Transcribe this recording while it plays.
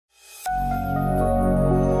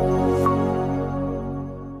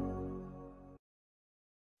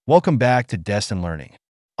Welcome back to Destin Learning.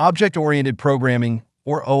 Object-oriented programming,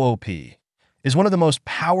 or OOP, is one of the most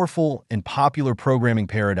powerful and popular programming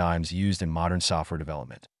paradigms used in modern software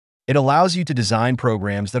development. It allows you to design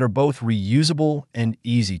programs that are both reusable and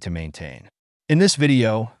easy to maintain. In this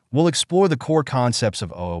video, we'll explore the core concepts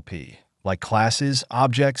of OOP, like classes,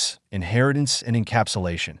 objects, inheritance, and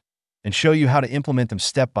encapsulation, and show you how to implement them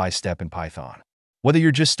step by step in Python. Whether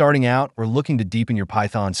you're just starting out or looking to deepen your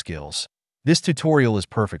Python skills, this tutorial is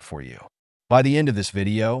perfect for you. By the end of this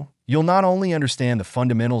video, you'll not only understand the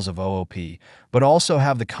fundamentals of OOP, but also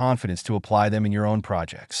have the confidence to apply them in your own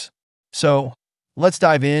projects. So, let's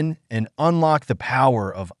dive in and unlock the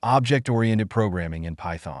power of object-oriented programming in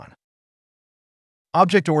Python.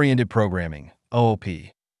 Object-oriented programming, OOP,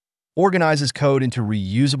 organizes code into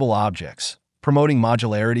reusable objects, promoting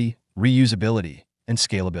modularity, reusability, and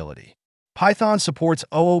scalability. Python supports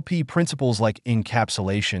OOP principles like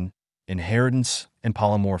encapsulation, inheritance, and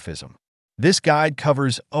polymorphism. This guide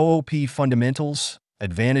covers OOP fundamentals,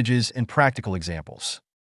 advantages, and practical examples.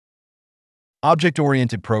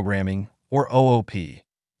 Object-oriented programming, or OOP,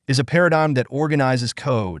 is a paradigm that organizes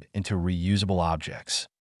code into reusable objects.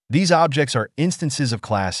 These objects are instances of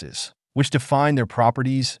classes, which define their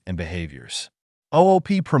properties and behaviors. OOP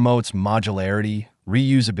promotes modularity,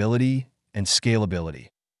 reusability, and scalability,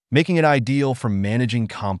 making it ideal for managing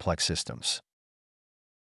complex systems.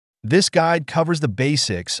 This guide covers the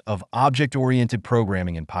basics of object-oriented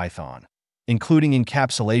programming in Python, including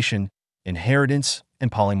encapsulation, inheritance,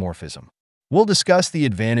 and polymorphism. We'll discuss the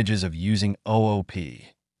advantages of using OOP,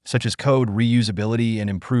 such as code reusability and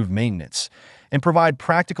improved maintenance, and provide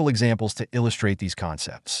practical examples to illustrate these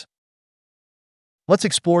concepts. Let's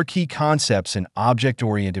explore key concepts in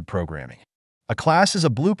object-oriented programming. A class is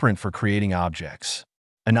a blueprint for creating objects.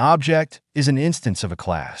 An object is an instance of a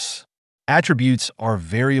class. Attributes are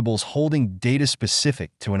variables holding data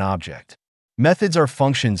specific to an object. Methods are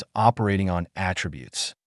functions operating on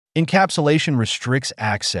attributes. Encapsulation restricts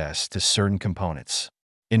access to certain components.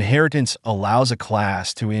 Inheritance allows a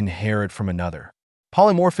class to inherit from another.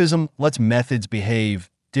 Polymorphism lets methods behave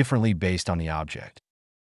differently based on the object.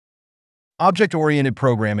 Object-oriented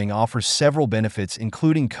programming offers several benefits,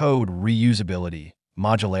 including code reusability,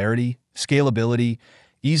 modularity, scalability,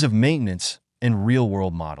 ease of maintenance, and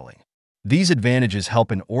real-world modeling. These advantages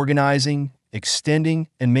help in organizing, extending,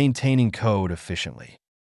 and maintaining code efficiently.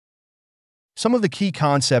 Some of the key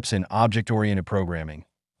concepts in object-oriented programming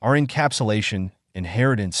are encapsulation,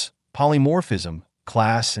 inheritance, polymorphism,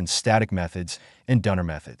 class and static methods, and dunner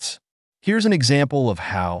methods. Here's an example of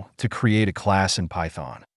how to create a class in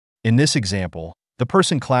Python. In this example, the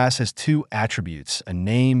person class has two attributes, a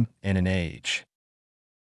name and an age.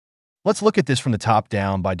 Let's look at this from the top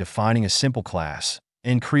down by defining a simple class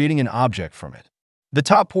and creating an object from it. The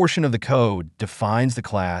top portion of the code defines the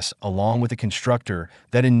class along with a constructor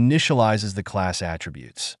that initializes the class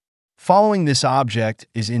attributes. Following this object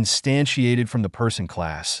is instantiated from the person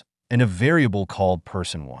class and a variable called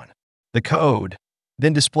person1. The code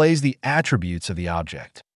then displays the attributes of the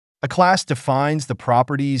object. A class defines the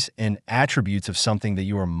properties and attributes of something that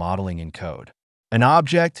you are modeling in code. An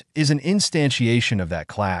object is an instantiation of that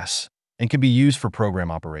class and can be used for program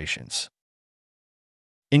operations.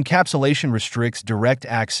 Encapsulation restricts direct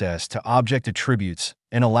access to object attributes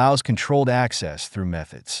and allows controlled access through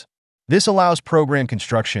methods. This allows program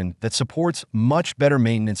construction that supports much better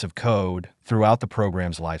maintenance of code throughout the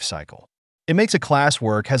program's lifecycle. It makes a class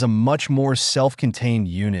work as a much more self-contained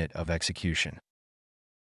unit of execution.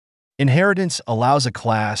 Inheritance allows a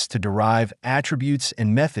class to derive attributes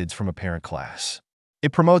and methods from a parent class.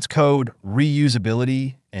 It promotes code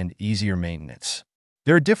reusability and easier maintenance.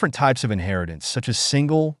 There are different types of inheritance, such as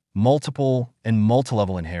single, multiple, and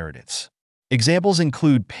multilevel inheritance. Examples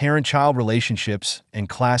include parent-child relationships and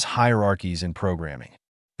class hierarchies in programming.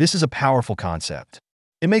 This is a powerful concept.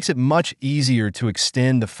 It makes it much easier to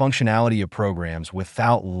extend the functionality of programs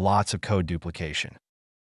without lots of code duplication.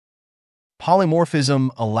 Polymorphism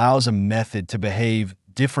allows a method to behave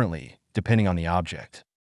differently depending on the object.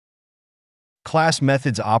 Class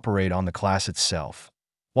methods operate on the class itself,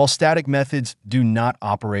 while static methods do not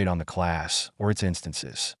operate on the class or its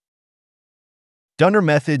instances. Dunner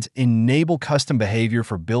methods enable custom behavior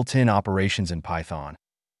for built-in operations in Python.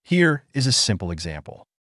 Here is a simple example.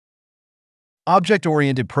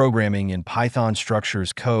 Object-oriented programming in Python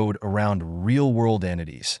structures code around real-world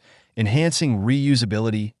entities, enhancing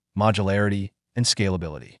reusability, modularity, and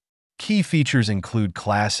scalability. Key features include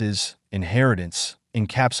classes, inheritance,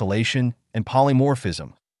 encapsulation, and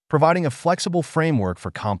polymorphism, providing a flexible framework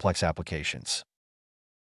for complex applications.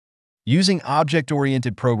 Using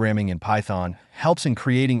object-oriented programming in Python helps in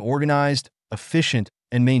creating organized, efficient,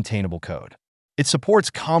 and maintainable code. It supports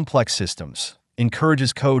complex systems,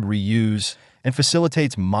 encourages code reuse, and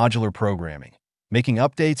facilitates modular programming, making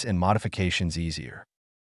updates and modifications easier.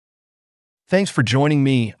 Thanks for joining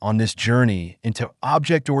me on this journey into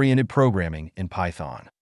object-oriented programming in Python.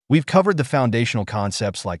 We've covered the foundational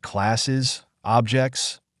concepts like classes,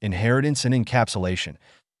 objects, inheritance, and encapsulation,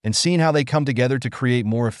 and seen how they come together to create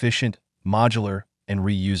more efficient, modular, and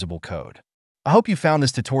reusable code. I hope you found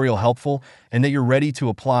this tutorial helpful and that you're ready to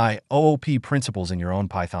apply OOP principles in your own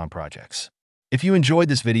Python projects. If you enjoyed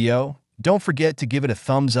this video, don't forget to give it a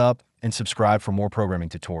thumbs up and subscribe for more programming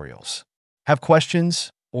tutorials. Have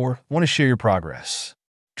questions or want to share your progress?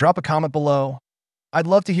 Drop a comment below. I'd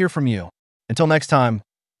love to hear from you. Until next time,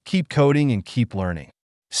 keep coding and keep learning.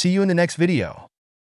 See you in the next video.